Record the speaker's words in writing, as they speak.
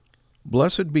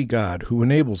Blessed be God, who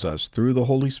enables us through the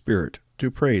Holy Spirit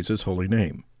to praise his holy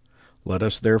name. Let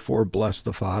us therefore bless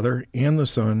the Father, and the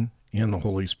Son, and the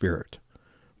Holy Spirit,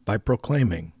 by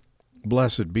proclaiming,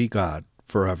 Blessed be God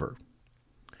forever.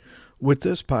 With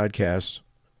this podcast,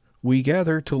 we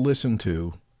gather to listen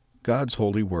to God's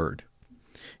holy word.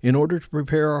 In order to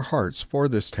prepare our hearts for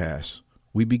this task,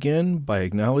 we begin by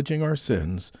acknowledging our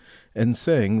sins and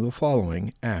saying the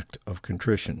following act of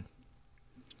contrition.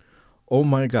 O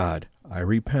my God, I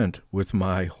repent with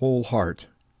my whole heart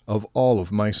of all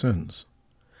of my sins.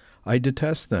 I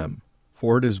detest them,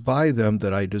 for it is by them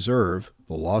that I deserve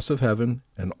the loss of heaven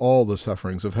and all the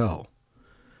sufferings of hell.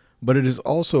 But it is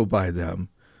also by them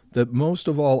that most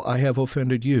of all I have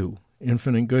offended you,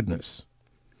 infinite goodness.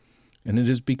 And it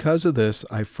is because of this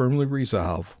I firmly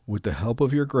resolve, with the help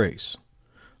of your grace,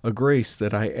 a grace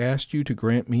that I ask you to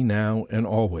grant me now and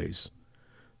always,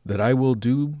 that I will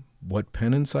do what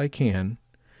penance I can,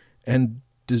 and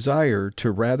desire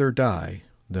to rather die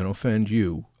than offend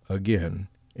you again.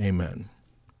 Amen.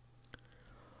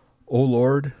 O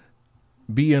Lord,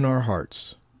 be in our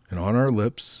hearts and on our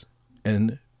lips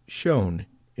and shown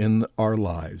in our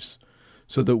lives,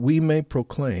 so that we may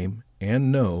proclaim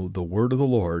and know the word of the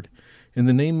Lord in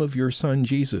the name of your Son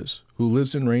Jesus, who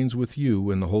lives and reigns with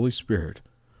you in the Holy Spirit,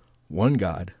 one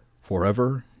God,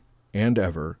 forever and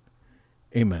ever.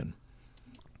 Amen.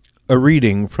 A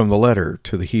reading from the letter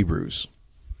to the Hebrews.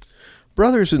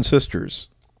 Brothers and sisters,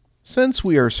 since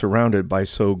we are surrounded by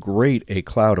so great a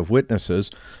cloud of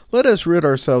witnesses, let us rid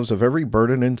ourselves of every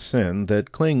burden and sin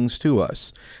that clings to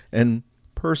us, and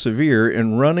persevere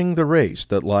in running the race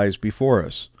that lies before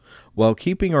us, while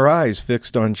keeping our eyes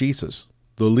fixed on Jesus,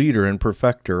 the leader and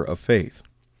perfecter of faith.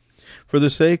 For the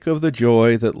sake of the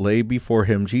joy that lay before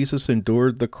him, Jesus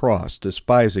endured the cross,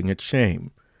 despising its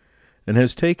shame, and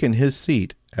has taken his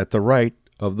seat at the right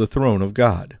of the throne of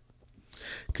God.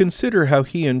 Consider how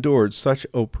he endured such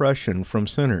oppression from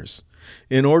sinners,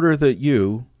 in order that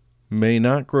you may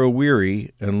not grow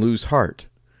weary and lose heart.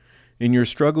 In your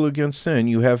struggle against sin,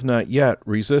 you have not yet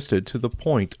resisted to the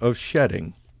point of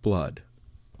shedding blood.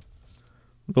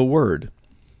 The word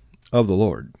of the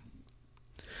Lord.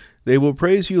 They will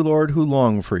praise you, Lord, who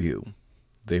long for you.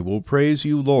 They will praise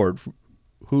you, Lord,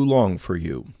 who long for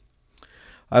you.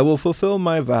 I will fulfill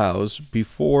my vows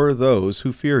before those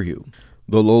who fear you.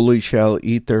 The lowly shall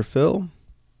eat their fill.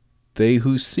 They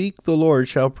who seek the Lord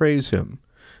shall praise him.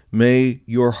 May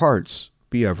your hearts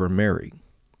be ever merry.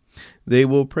 They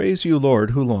will praise you,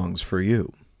 Lord, who longs for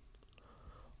you.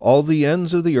 All the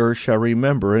ends of the earth shall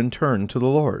remember and turn to the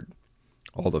Lord.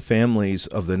 All the families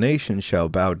of the nations shall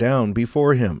bow down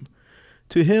before him.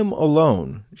 To him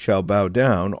alone shall bow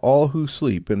down all who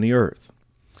sleep in the earth.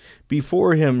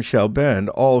 Before him shall bend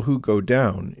all who go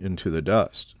down into the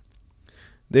dust.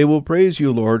 They will praise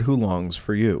you, Lord, who longs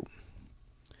for you.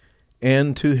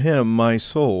 And to him my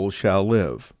soul shall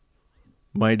live.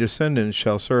 My descendants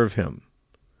shall serve him.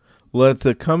 Let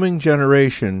the coming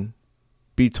generation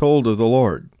be told of the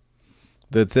Lord,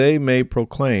 that they may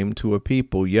proclaim to a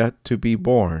people yet to be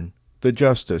born the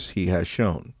justice he has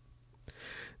shown.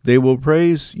 They will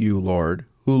praise you, Lord,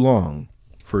 who long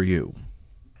for you.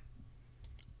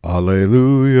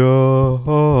 Alleluia,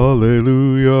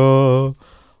 alleluia,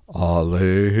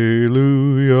 alleluia.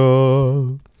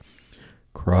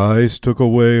 Christ took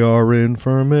away our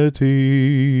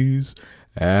infirmities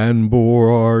and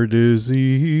bore our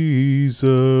diseases.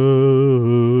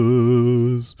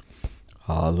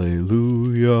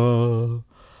 Alleluia,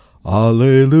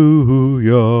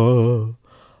 alleluia,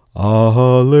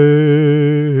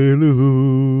 alleluia.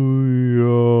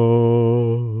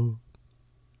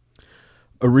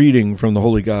 A reading from the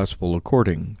Holy Gospel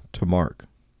according to Mark.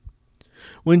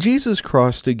 When Jesus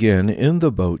crossed again in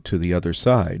the boat to the other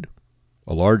side,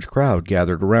 a large crowd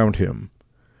gathered around him,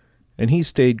 and he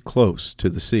stayed close to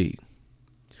the sea.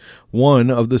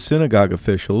 One of the synagogue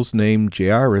officials, named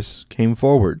Jairus, came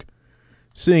forward.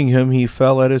 Seeing him, he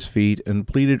fell at his feet and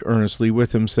pleaded earnestly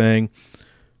with him, saying,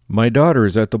 "My daughter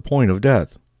is at the point of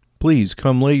death. Please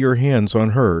come lay your hands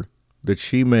on her, that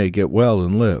she may get well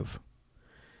and live."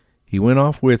 He went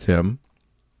off with him,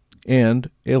 and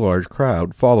a large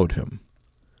crowd followed him.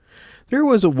 There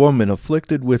was a woman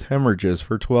afflicted with hemorrhages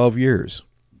for 12 years.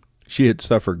 She had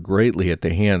suffered greatly at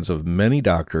the hands of many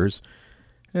doctors,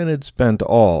 and had spent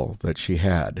all that she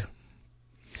had.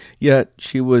 Yet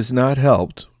she was not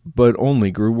helped, but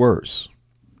only grew worse.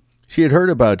 She had heard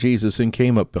about Jesus and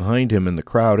came up behind him in the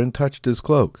crowd and touched his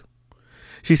cloak.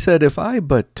 She said, "If I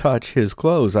but touch his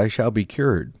clothes, I shall be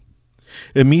cured."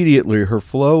 Immediately her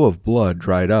flow of blood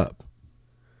dried up.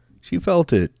 She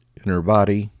felt it in her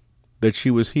body that she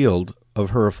was healed of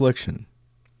her affliction.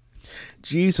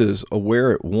 Jesus,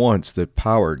 aware at once that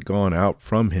power had gone out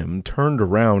from him, turned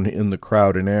around in the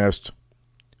crowd and asked,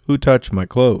 "Who touched my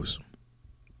clothes?"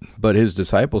 But his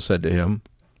disciples said to him,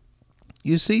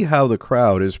 "You see how the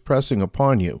crowd is pressing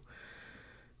upon you,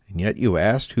 and yet you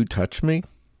asked, 'Who touched me?'"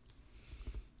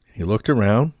 He looked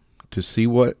around to see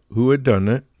who had done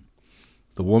it.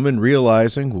 The woman,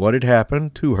 realizing what had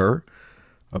happened to her,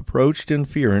 approached in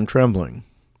fear and trembling.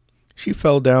 She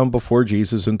fell down before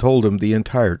Jesus and told him the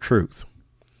entire truth.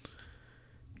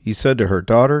 He said to her,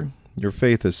 "Daughter, your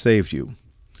faith has saved you.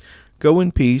 Go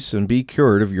in peace and be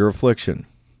cured of your affliction."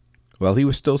 While he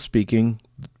was still speaking,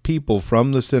 people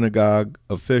from the synagogue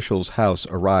official's house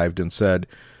arrived and said,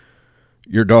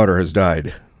 "Your daughter has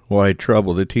died. Why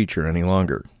trouble the teacher any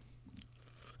longer?"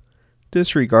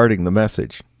 Disregarding the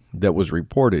message that was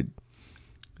reported,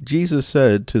 Jesus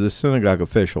said to the synagogue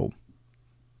official,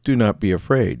 "Do not be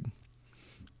afraid.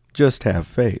 Just have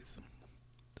faith."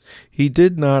 He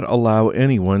did not allow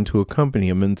anyone to accompany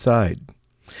him inside,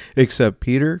 except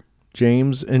Peter,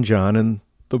 James, and John, and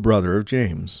the brother of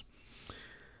James.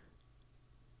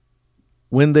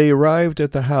 When they arrived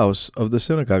at the house of the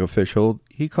synagogue official,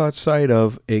 he caught sight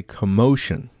of a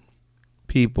commotion,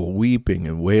 people weeping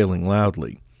and wailing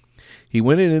loudly. He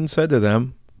went in and said to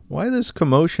them, "Why this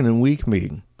commotion and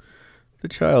weeping? The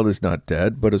child is not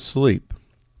dead, but asleep."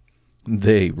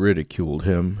 They ridiculed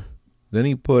him. Then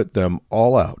he put them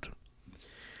all out.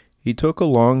 He took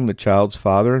along the child's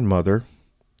father and mother,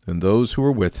 and those who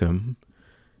were with him,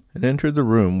 and entered the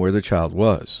room where the child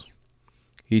was.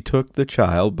 He took the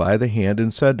child by the hand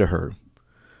and said to her,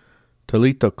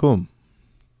 "Talitha cum,"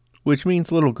 which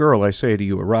means, "Little girl, I say to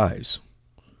you, arise."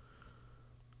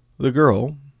 The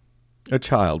girl, a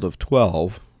child of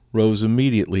 12, rose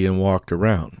immediately and walked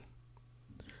around.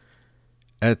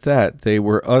 At that they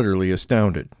were utterly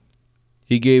astounded.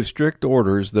 He gave strict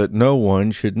orders that no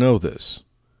one should know this,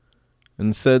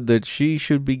 and said that she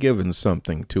should be given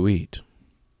something to eat.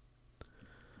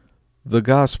 The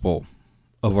Gospel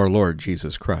of our Lord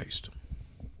Jesus Christ.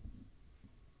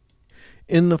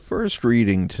 In the first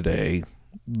reading today,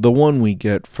 the one we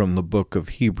get from the book of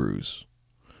Hebrews,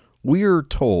 we are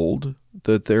told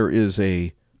that there is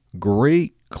a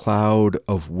great cloud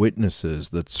of witnesses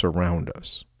that surround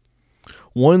us.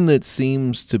 One that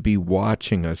seems to be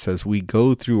watching us as we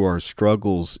go through our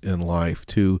struggles in life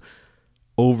to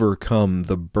overcome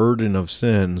the burden of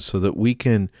sin so that we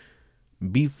can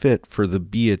be fit for the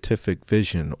beatific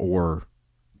vision, or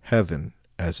heaven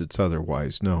as it's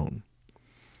otherwise known.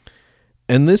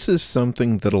 And this is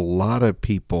something that a lot of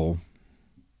people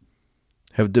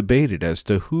have debated as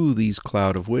to who these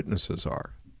cloud of witnesses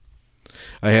are.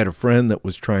 I had a friend that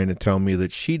was trying to tell me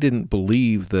that she didn't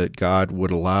believe that God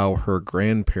would allow her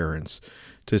grandparents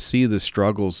to see the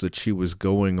struggles that she was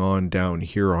going on down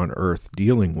here on earth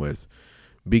dealing with,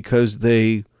 because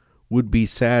they would be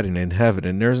saddened in heaven,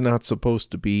 and there's not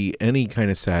supposed to be any kind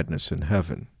of sadness in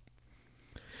heaven.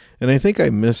 And I think I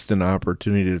missed an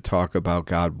opportunity to talk about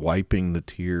God wiping the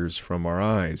tears from our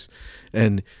eyes.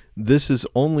 And this is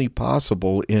only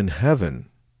possible in heaven,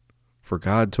 for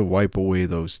God to wipe away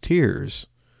those tears,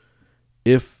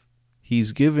 if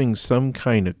he's giving some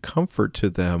kind of comfort to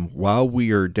them while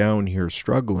we are down here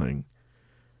struggling,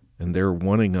 and they're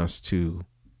wanting us to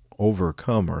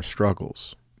overcome our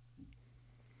struggles.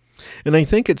 And I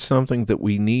think it's something that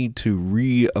we need to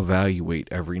reevaluate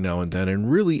every now and then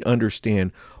and really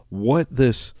understand what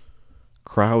this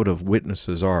crowd of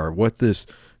witnesses are, what this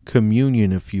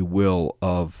communion, if you will,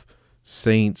 of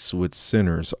saints with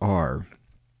sinners are.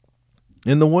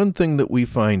 And the one thing that we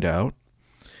find out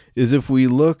is if we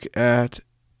look at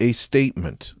a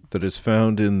statement that is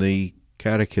found in the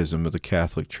Catechism of the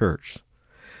Catholic Church,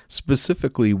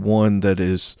 specifically one that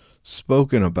is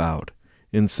spoken about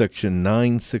in section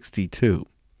 962,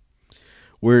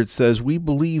 where it says, "We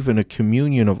believe in a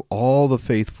communion of all the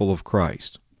faithful of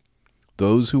Christ,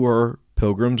 those who are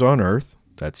pilgrims on earth,"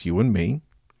 that's you and me,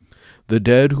 "the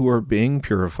dead who are being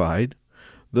purified,"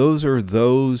 those are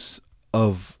those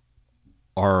of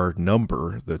our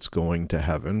number that's going to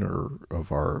heaven, or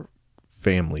of our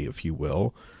family, if you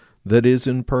will, that is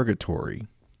in purgatory,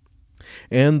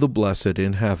 "and the blessed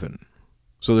in heaven."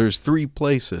 So there's 3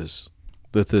 places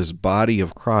that this body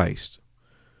of Christ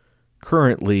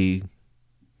currently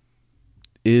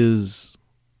is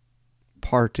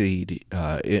partied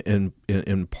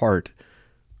in part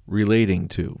relating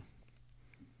to.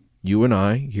 You and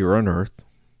I here on earth,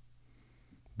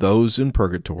 those in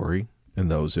purgatory, and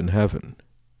those in heaven.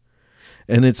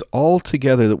 And it's all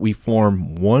together that we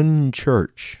form one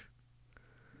church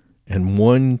and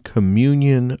one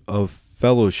communion of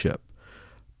fellowship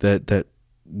that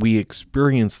we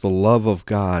experience the love of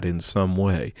God in some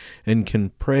way and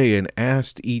can pray and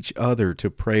ask each other to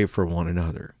pray for one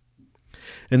another.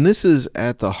 And this is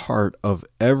at the heart of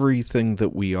everything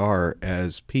that we are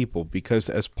as people, because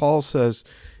as Paul says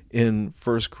in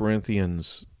 1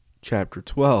 Corinthians chapter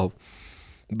 12,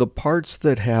 the parts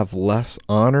that have less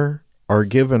honor are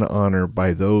given honor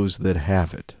by those that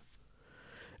have it.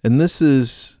 And this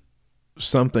is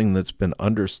something that's been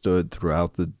understood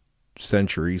throughout the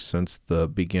centuries since the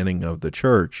beginning of the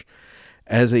church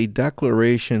as a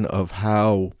declaration of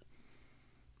how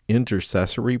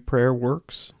intercessory prayer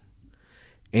works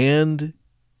and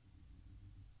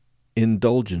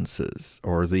indulgences,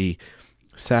 or the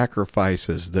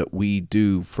sacrifices that we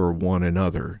do for one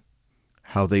another,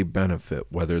 how they benefit,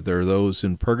 whether they're those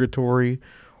in purgatory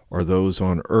or those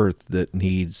on earth that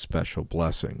need special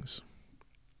blessings.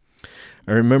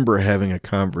 I remember having a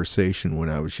conversation when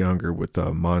I was younger with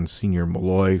Monsignor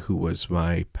Malloy, who was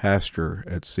my pastor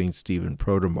at St. Stephen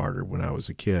Protomartyr when I was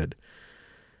a kid.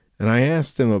 And I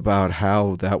asked him about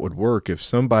how that would work if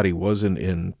somebody wasn't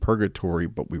in purgatory,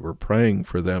 but we were praying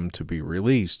for them to be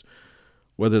released,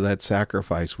 whether that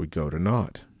sacrifice would go to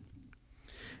naught.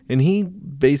 And he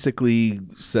basically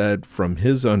said, from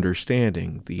his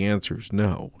understanding, the answer is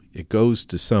no. It goes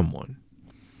to someone.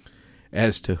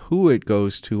 As to who it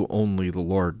goes to, only the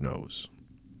Lord knows.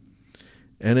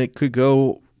 And it could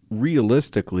go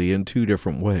realistically in two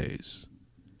different ways.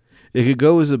 It could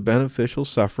go as a beneficial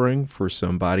suffering for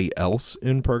somebody else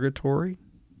in purgatory,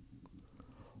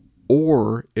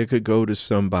 or it could go to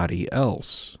somebody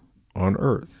else on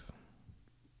earth.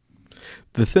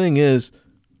 The thing is,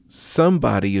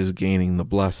 somebody is gaining the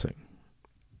blessing.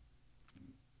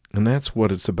 And that's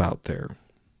what it's about there.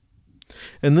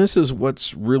 And this is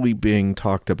what's really being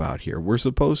talked about here. We're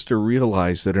supposed to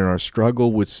realize that in our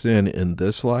struggle with sin in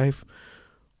this life,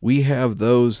 we have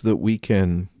those that we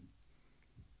can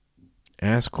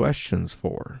ask questions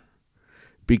for,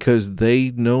 because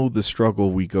they know the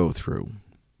struggle we go through.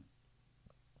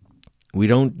 We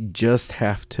don't just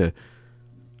have to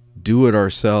do it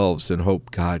ourselves and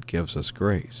hope God gives us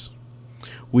grace.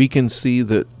 We can see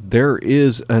that there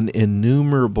is an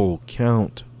innumerable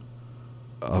count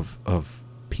of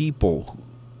people,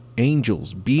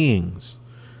 angels, beings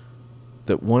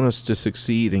that want us to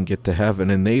succeed and get to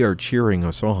heaven, and they are cheering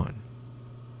us on.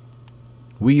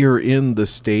 We are in the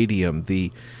stadium,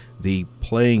 the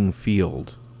playing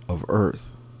field of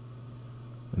earth,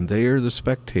 and they are the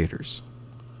spectators,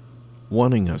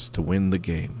 wanting us to win the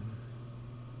game.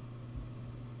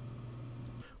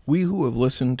 We who have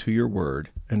listened to your word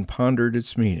and pondered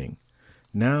its meaning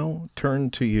now turn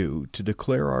to you to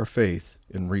declare our faith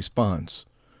in response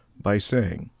by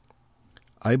saying,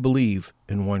 I believe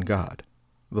in one God,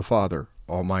 the Father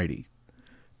Almighty,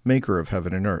 maker of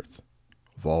heaven and earth,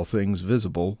 of all things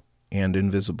visible and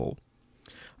invisible.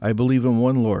 I believe in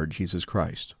one Lord Jesus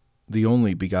Christ, the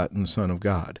only begotten Son of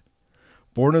God,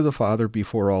 born of the Father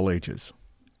before all ages,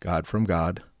 God from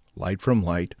God, light from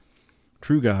light,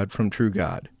 true God from true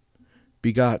God,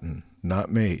 begotten,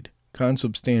 not made,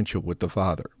 consubstantial with the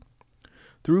Father.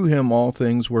 Through him all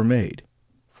things were made.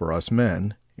 For us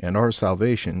men, and our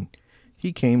salvation,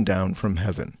 he came down from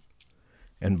heaven,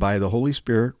 and by the Holy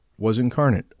Spirit was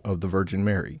incarnate of the Virgin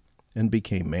Mary, and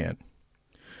became man.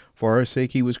 For our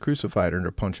sake he was crucified under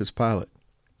Pontius Pilate.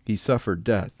 He suffered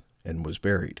death, and was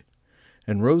buried,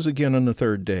 and rose again on the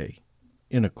third day,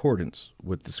 in accordance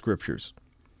with the Scriptures.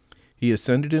 He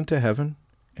ascended into heaven,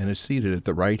 and is seated at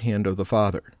the right hand of the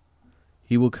Father.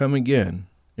 He will come again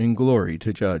in glory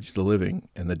to judge the living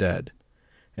and the dead,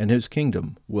 and his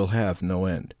kingdom will have no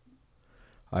end.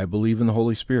 I believe in the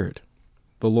Holy Spirit,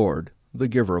 the Lord, the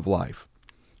giver of life,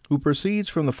 who proceeds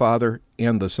from the Father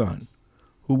and the Son,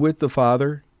 who with the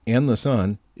Father and the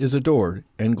Son is adored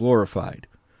and glorified,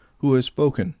 who has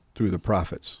spoken through the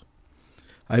prophets.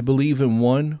 I believe in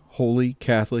one holy,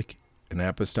 Catholic, and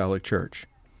Apostolic Church.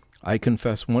 I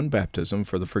confess one baptism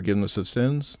for the forgiveness of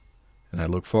sins, and I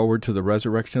look forward to the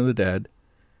resurrection of the dead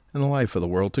and the life of the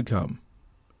world to come.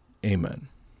 Amen.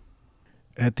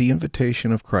 At the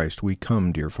invitation of Christ we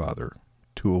come, dear Father,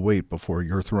 to await before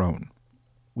your throne.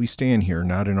 We stand here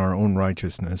not in our own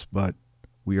righteousness, but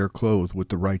we are clothed with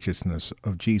the righteousness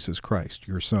of Jesus Christ,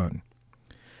 your Son.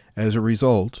 As a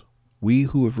result, we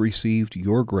who have received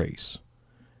your grace,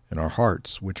 and our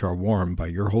hearts, which are warmed by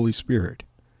your Holy Spirit,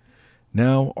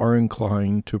 now are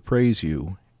inclined to praise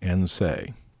you and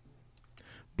say,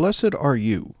 Blessed are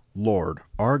you, Lord,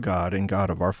 our God and God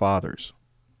of our fathers,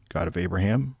 God of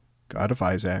Abraham, God of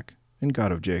Isaac, and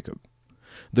God of Jacob,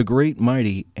 the great,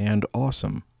 mighty, and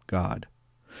awesome God,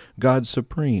 God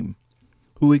supreme,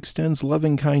 who extends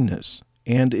loving kindness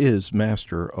and is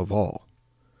master of all,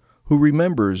 who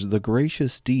remembers the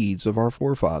gracious deeds of our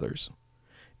forefathers,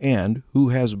 and who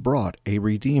has brought a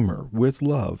Redeemer with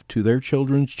love to their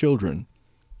children's children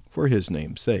for his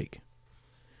name's sake.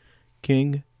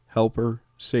 King, Helper,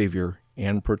 Savior,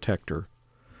 and Protector,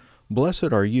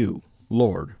 blessed are you,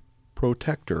 Lord,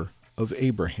 Protector of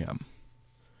Abraham.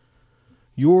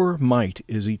 Your might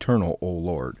is eternal, O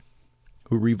Lord,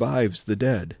 who revives the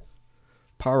dead,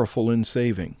 powerful in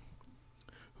saving,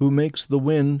 who makes the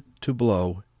wind to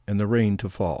blow and the rain to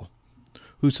fall,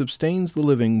 who sustains the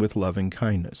living with loving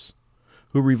kindness,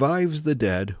 who revives the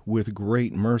dead with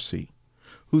great mercy,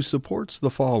 who supports the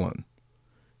fallen,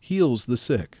 heals the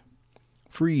sick,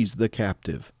 frees the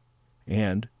captive,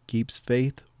 and keeps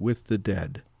faith with the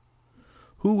dead.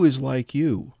 Who is like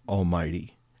you,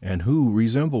 Almighty, and who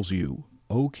resembles you,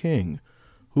 O King,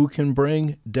 who can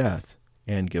bring death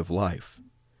and give life,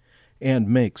 and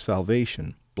make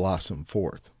salvation blossom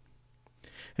forth?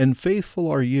 And faithful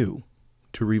are you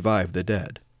to revive the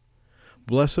dead.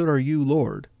 Blessed are you,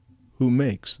 Lord, who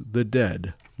makes the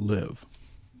dead live.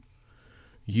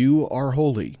 You are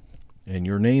holy, and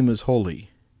your name is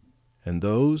holy, and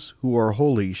those who are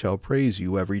holy shall praise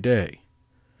you every day.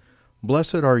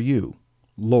 Blessed are you,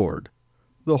 Lord,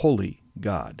 the holy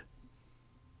God.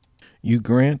 You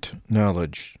grant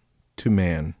knowledge to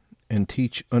man and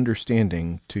teach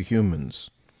understanding to humans.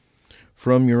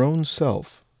 From your own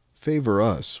self, favor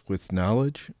us with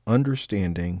knowledge,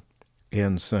 understanding,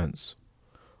 and sense.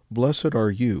 Blessed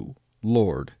are you,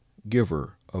 Lord,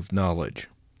 giver of knowledge.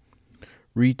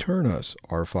 Return us,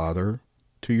 our Father,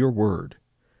 to your word,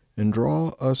 and draw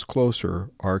us closer,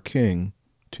 our King,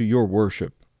 to your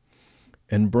worship,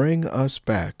 and bring us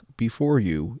back before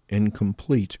you in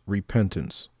complete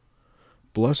repentance.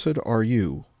 Blessed are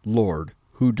you, Lord,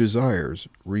 who desires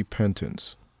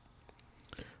repentance.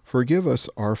 Forgive us,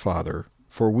 our Father,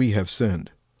 for we have sinned.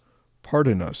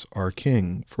 Pardon us, our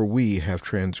King, for we have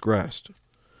transgressed.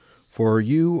 For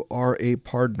you are a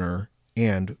pardoner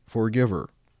and forgiver.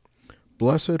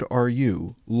 Blessed are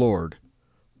you, Lord,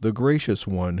 the gracious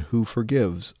one who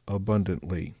forgives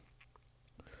abundantly.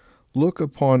 Look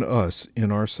upon us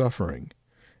in our suffering,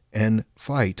 and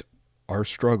fight our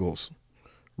struggles.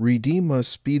 Redeem us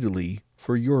speedily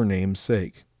for your name's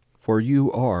sake, for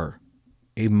you are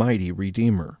a mighty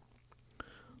Redeemer.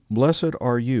 Blessed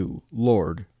are you,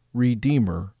 Lord,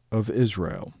 Redeemer of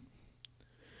Israel.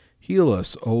 Heal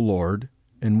us, O Lord,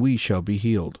 and we shall be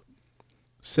healed.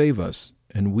 Save us,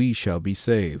 and we shall be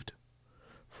saved.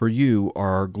 For you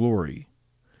are our glory.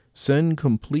 Send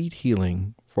complete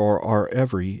healing for our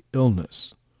every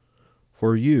illness.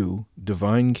 For you,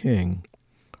 divine King,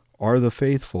 are the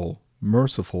faithful,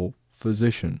 merciful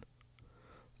physician.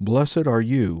 Blessed are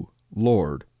you,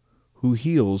 Lord, who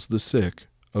heals the sick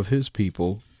of his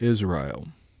people Israel.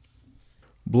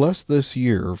 Bless this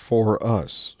year for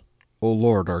us, O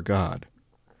Lord our God,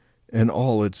 and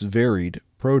all its varied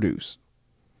produce,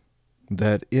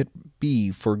 that it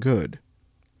be for good.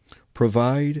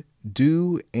 Provide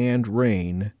dew and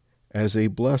rain as a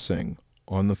blessing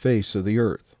on the face of the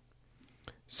earth.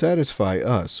 Satisfy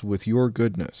us with your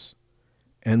goodness,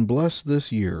 and bless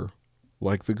this year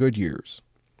like the good years.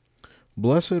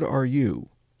 Blessed are you,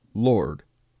 Lord,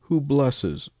 who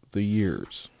blesses the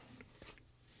years.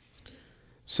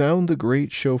 Sound the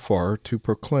great shofar to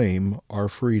proclaim our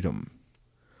freedom.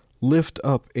 Lift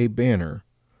up a banner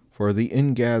for the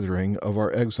ingathering of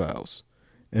our exiles,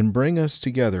 and bring us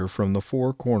together from the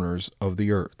four corners of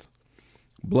the earth.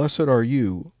 Blessed are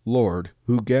you, Lord,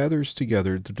 who gathers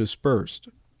together the dispersed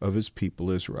of his people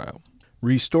Israel.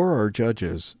 Restore our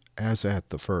judges as at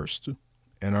the first,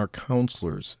 and our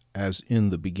counselors as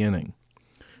in the beginning,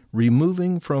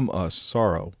 removing from us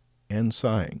sorrow and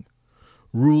sighing.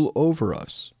 Rule over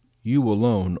us, you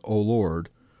alone, O Lord,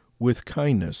 with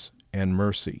kindness and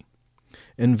mercy,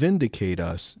 and vindicate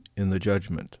us in the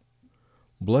judgment.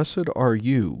 Blessed are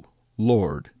you,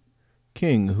 Lord,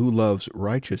 King who loves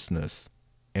righteousness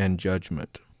and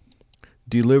judgment.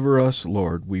 Deliver us,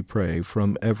 Lord, we pray,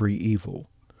 from every evil.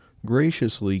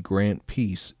 Graciously grant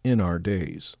peace in our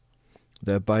days,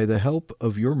 that by the help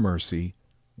of your mercy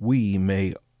we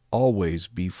may always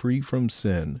be free from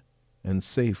sin and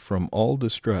safe from all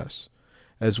distress,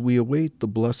 as we await the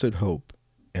blessed hope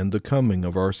and the coming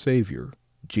of our Savior,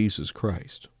 Jesus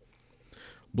Christ.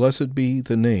 Blessed be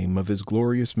the name of his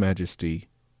glorious majesty,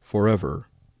 forever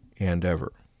and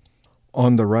ever.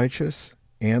 On the righteous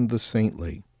and the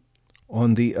saintly,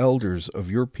 on the elders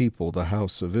of your people, the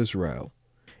house of Israel,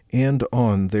 and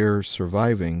on their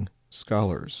surviving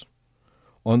scholars,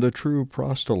 on the true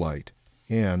proselyte,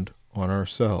 and on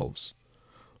ourselves,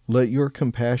 let your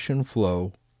compassion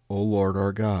flow, O Lord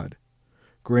our God.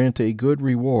 Grant a good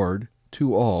reward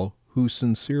to all who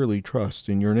sincerely trust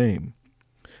in your name.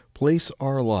 Place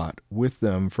our lot with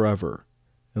them forever,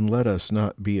 and let us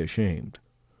not be ashamed.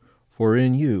 For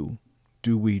in you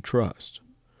do we trust.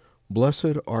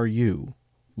 Blessed are you,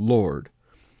 Lord,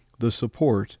 the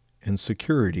support and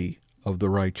security of the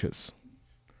righteous.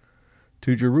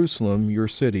 To Jerusalem, your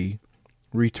city,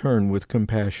 return with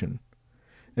compassion,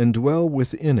 and dwell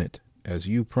within it as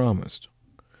you promised.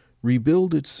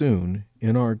 Rebuild it soon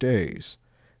in our days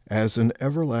as an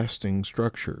everlasting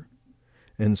structure,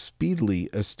 and speedily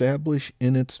establish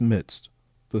in its midst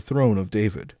the throne of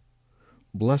David.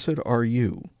 Blessed are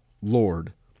you,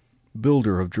 Lord,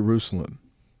 builder of Jerusalem.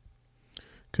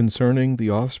 Concerning the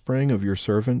offspring of your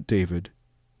servant David,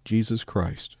 Jesus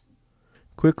Christ,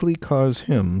 quickly cause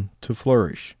him to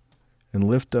flourish, and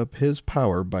lift up his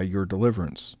power by your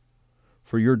deliverance.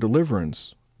 For your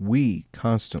deliverance we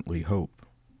constantly hope.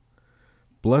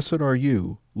 Blessed are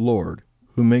you, Lord,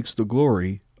 who makes the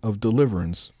glory of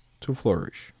deliverance to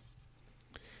flourish.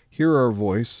 Hear our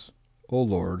voice, O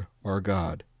Lord, our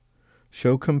God.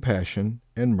 Show compassion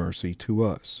and mercy to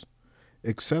us.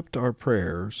 Accept our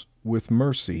prayers with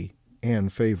mercy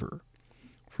and favor.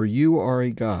 For you are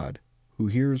a God who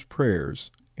hears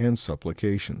prayers and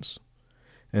supplications.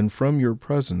 And from your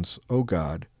presence, O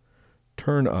God,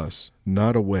 turn us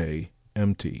not away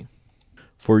empty.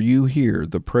 For you hear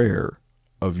the prayer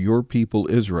of your people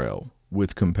Israel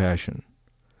with compassion.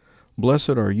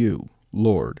 Blessed are you,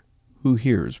 Lord, who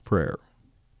hears prayer.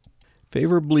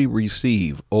 Favorably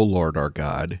receive, O Lord our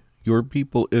God, your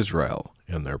people Israel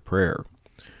and their prayer.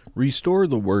 Restore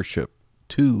the worship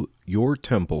to your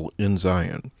temple in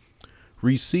Zion.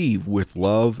 Receive with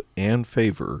love and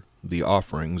favor the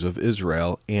offerings of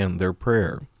Israel and their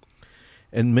prayer.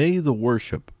 And may the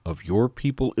worship of your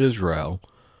people Israel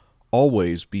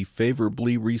always be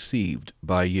favorably received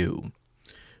by you.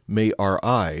 May our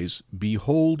eyes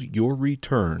behold your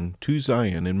return to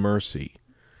Zion in mercy.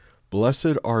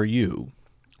 Blessed are you,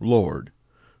 Lord,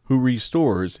 who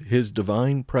restores his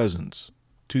divine presence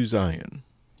to Zion.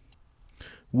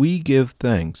 We give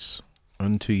thanks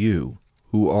unto you,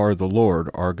 who are the Lord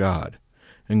our God,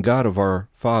 and God of our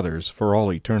fathers for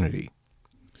all eternity.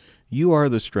 You are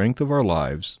the strength of our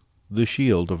lives, the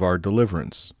shield of our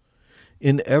deliverance.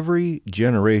 In every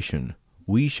generation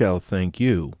we shall thank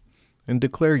you and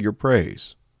declare your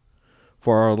praise.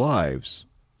 For our lives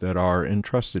that are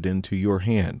entrusted into your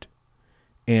hand,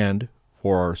 and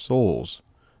for our souls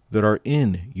that are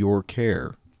in your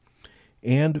care,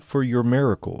 and for your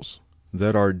miracles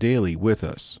that are daily with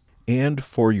us, and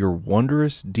for your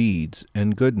wondrous deeds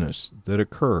and goodness that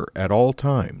occur at all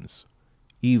times,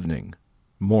 evening,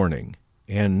 morning,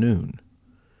 and noon.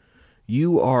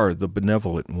 You are the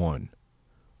benevolent one,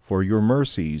 for your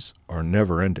mercies are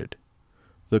never ended,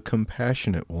 the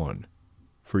compassionate one,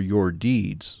 for your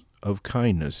deeds of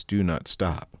kindness do not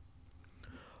stop.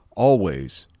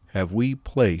 Always have we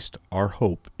placed our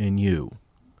hope in you.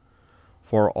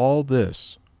 For all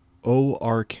this, O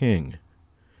our King,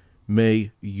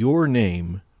 may your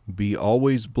name be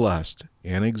always blessed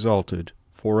and exalted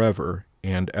forever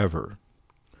and ever.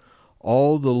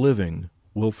 All the living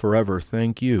will forever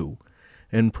thank you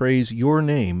and praise your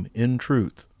name in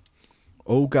truth,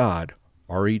 O God,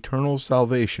 our eternal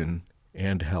salvation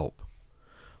and help.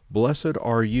 Blessed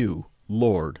are you,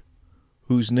 Lord,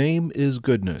 whose name is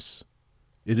goodness.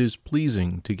 It is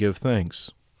pleasing to give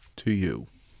thanks to you.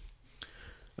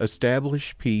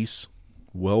 Establish peace,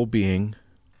 well-being,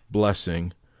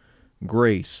 blessing,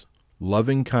 grace,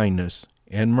 loving kindness,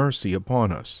 and mercy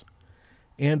upon us,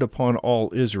 and upon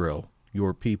all Israel,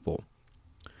 your people.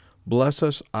 Bless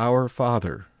us, our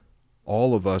Father,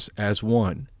 all of us as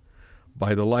one,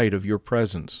 by the light of your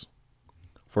presence.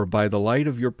 For by the light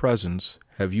of your presence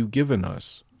have you given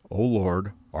us, O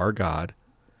Lord, our God,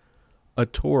 a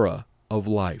Torah of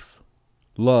life,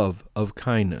 love of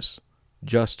kindness,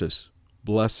 justice,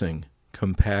 blessing,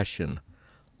 compassion,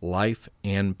 life,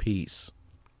 and peace.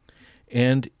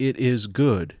 And it is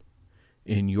good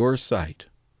in your sight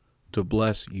to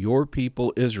bless your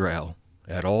people Israel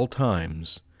at all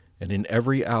times and in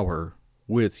every hour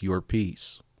with your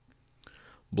peace.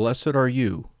 Blessed are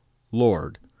you,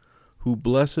 Lord, who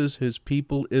blesses his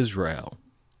people Israel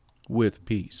with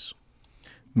peace.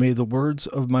 May the words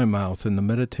of my mouth and the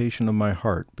meditation of my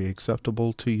heart be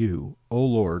acceptable to you, O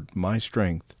Lord, my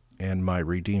strength and my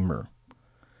Redeemer.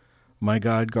 My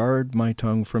God, guard my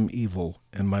tongue from evil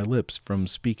and my lips from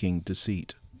speaking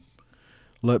deceit.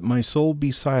 Let my soul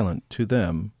be silent to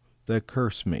them that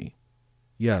curse me.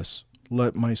 Yes,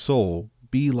 let my soul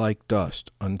be like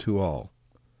dust unto all.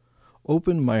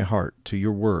 Open my heart to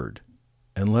your word,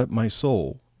 and let my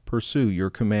soul pursue your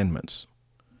commandments.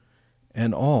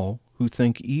 And all who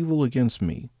think evil against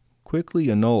me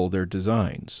quickly annul their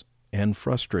designs and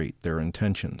frustrate their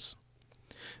intentions.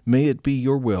 May it be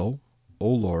your will, O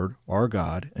Lord, our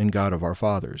God and God of our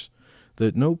fathers,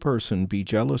 that no person be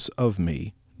jealous of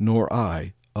me, nor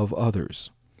I of others,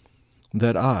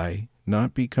 that I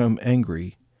not become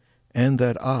angry, and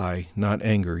that I not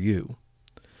anger you.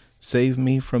 Save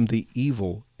me from the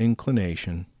evil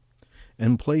inclination,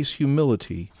 and place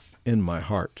humility in my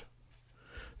heart.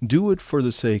 Do it for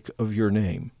the sake of your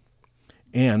name,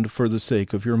 and for the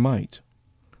sake of your might,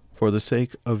 for the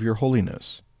sake of your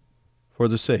holiness, for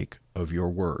the sake of your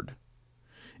word,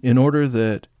 in order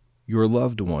that your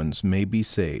loved ones may be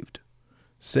saved.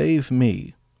 Save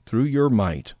me through your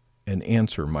might, and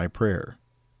answer my prayer.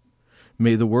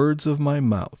 May the words of my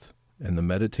mouth and the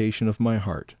meditation of my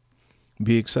heart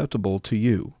be acceptable to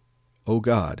you, O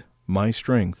God, my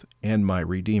strength and my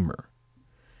Redeemer.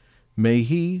 May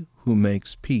he who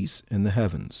makes peace in the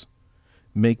heavens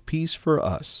make peace for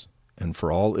us and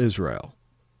for all Israel,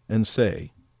 and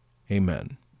say,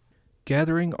 Amen.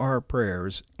 Gathering our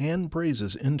prayers and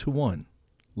praises into one,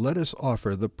 let us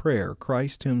offer the prayer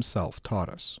Christ himself taught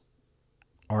us.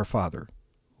 Our Father,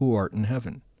 who art in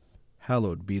heaven,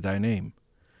 hallowed be thy name.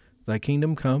 Thy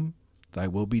kingdom come, thy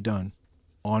will be done,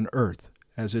 on earth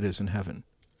as it is in heaven.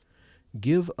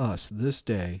 Give us this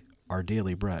day our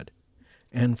daily bread,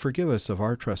 and forgive us of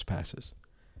our trespasses,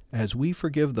 as we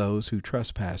forgive those who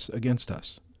trespass against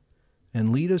us.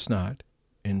 And lead us not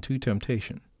into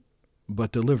temptation,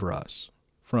 but deliver us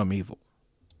from evil.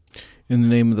 In the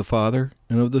name of the Father,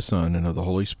 and of the Son, and of the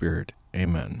Holy Spirit.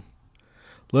 Amen.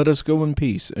 Let us go in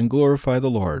peace and glorify the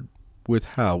Lord with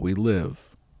how we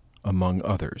live among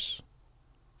others.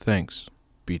 Thanks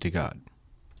be to God.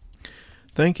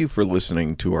 Thank you for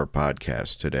listening to our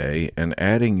podcast today and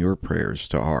adding your prayers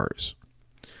to ours.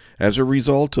 As a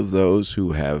result of those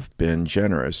who have been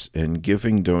generous in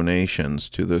giving donations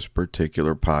to this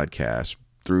particular podcast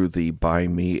through the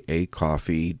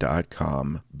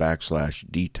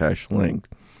buymeacoffee.com/Dtesh link,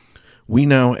 we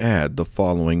now add the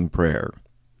following prayer.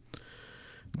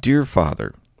 Dear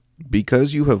Father,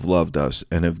 because you have loved us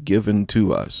and have given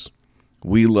to us,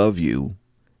 we love you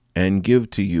and give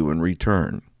to you in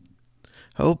return.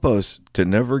 Help us to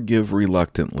never give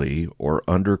reluctantly or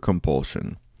under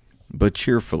compulsion, but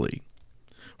cheerfully.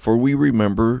 For we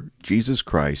remember Jesus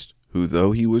Christ, who,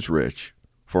 though he was rich,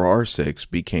 for our sakes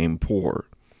became poor,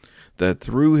 that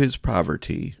through his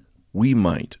poverty we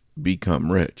might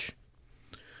become rich.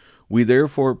 We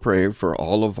therefore pray for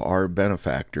all of our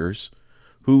benefactors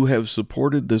who have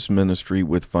supported this ministry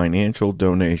with financial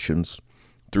donations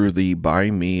through the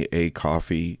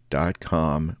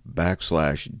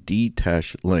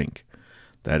buymeacoffee.com/Dtesh link.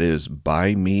 That is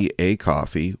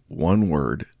buymeacoffee, one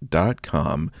word,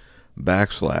 .com/DTESH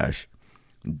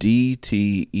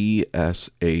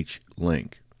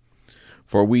link.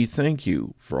 For we thank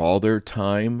you for all their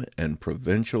time and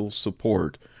providential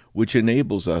support, which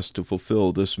enables us to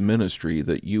fulfill this ministry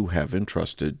that you have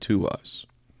entrusted to us.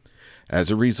 As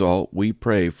a result, we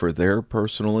pray for their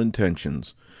personal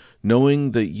intentions,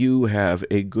 knowing that you have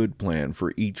a good plan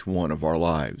for each one of our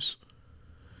lives.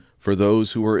 For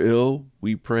those who are ill,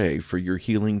 we pray for your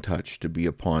healing touch to be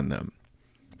upon them.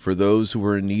 For those who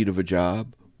are in need of a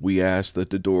job, we ask that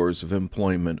the doors of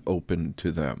employment open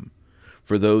to them.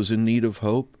 For those in need of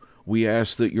hope, we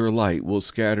ask that your light will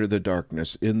scatter the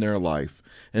darkness in their life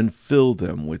and fill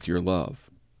them with your love.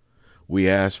 We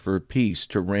ask for peace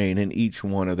to reign in each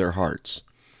one of their hearts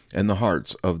and the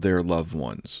hearts of their loved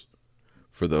ones.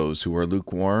 For those who are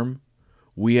lukewarm,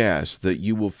 we ask that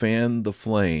you will fan the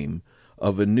flame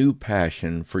of a new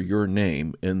passion for your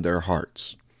name in their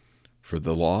hearts. For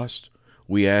the lost,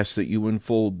 we ask that you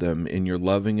enfold them in your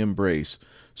loving embrace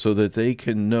so that they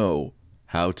can know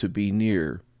how to be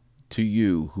near to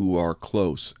you who are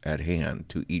close at hand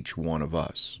to each one of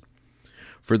us.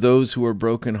 For those who are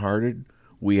brokenhearted,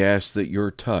 we ask that your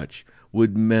touch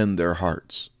would mend their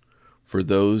hearts. For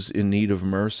those in need of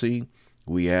mercy,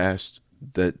 we ask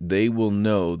that they will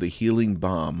know the healing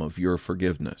balm of your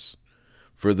forgiveness.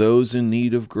 For those in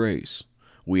need of grace,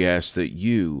 we ask that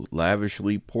you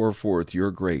lavishly pour forth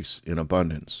your grace in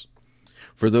abundance.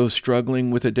 For those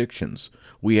struggling with addictions,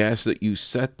 we ask that you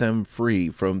set them free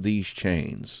from these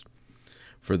chains.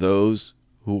 For those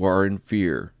who are in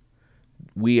fear,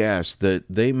 we ask that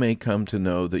they may come to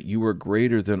know that you are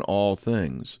greater than all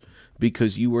things,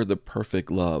 because you are the perfect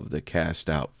love that casts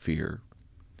out fear.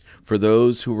 For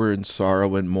those who are in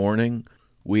sorrow and mourning,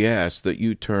 we ask that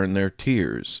you turn their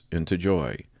tears into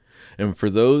joy. And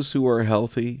for those who are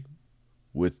healthy,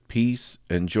 with peace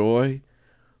and joy,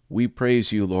 We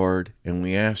praise you, Lord, and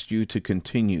we ask you to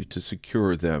continue to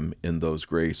secure them in those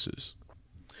graces.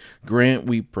 Grant,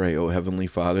 we pray, O Heavenly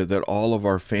Father, that all of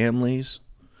our families,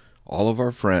 all of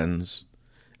our friends,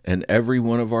 and every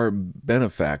one of our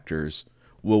benefactors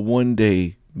will one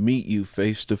day meet you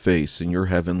face to face in your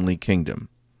heavenly kingdom.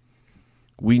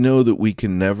 We know that we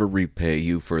can never repay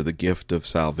you for the gift of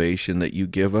salvation that you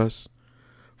give us,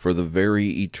 for the very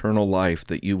eternal life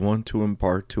that you want to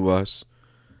impart to us,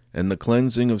 and the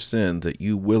cleansing of sin that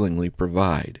you willingly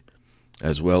provide,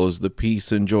 as well as the peace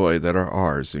and joy that are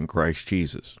ours in Christ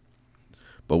Jesus.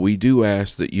 But we do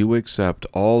ask that you accept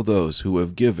all those who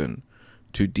have given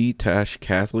to Detash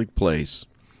Catholic Place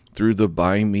through the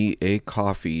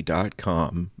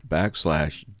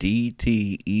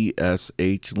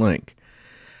buymeacoffee.com/DTESH link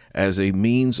as a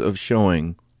means of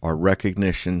showing our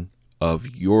recognition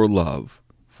of your love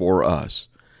for us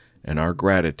and our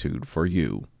gratitude for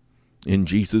you. In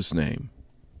Jesus' name,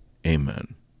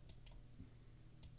 amen.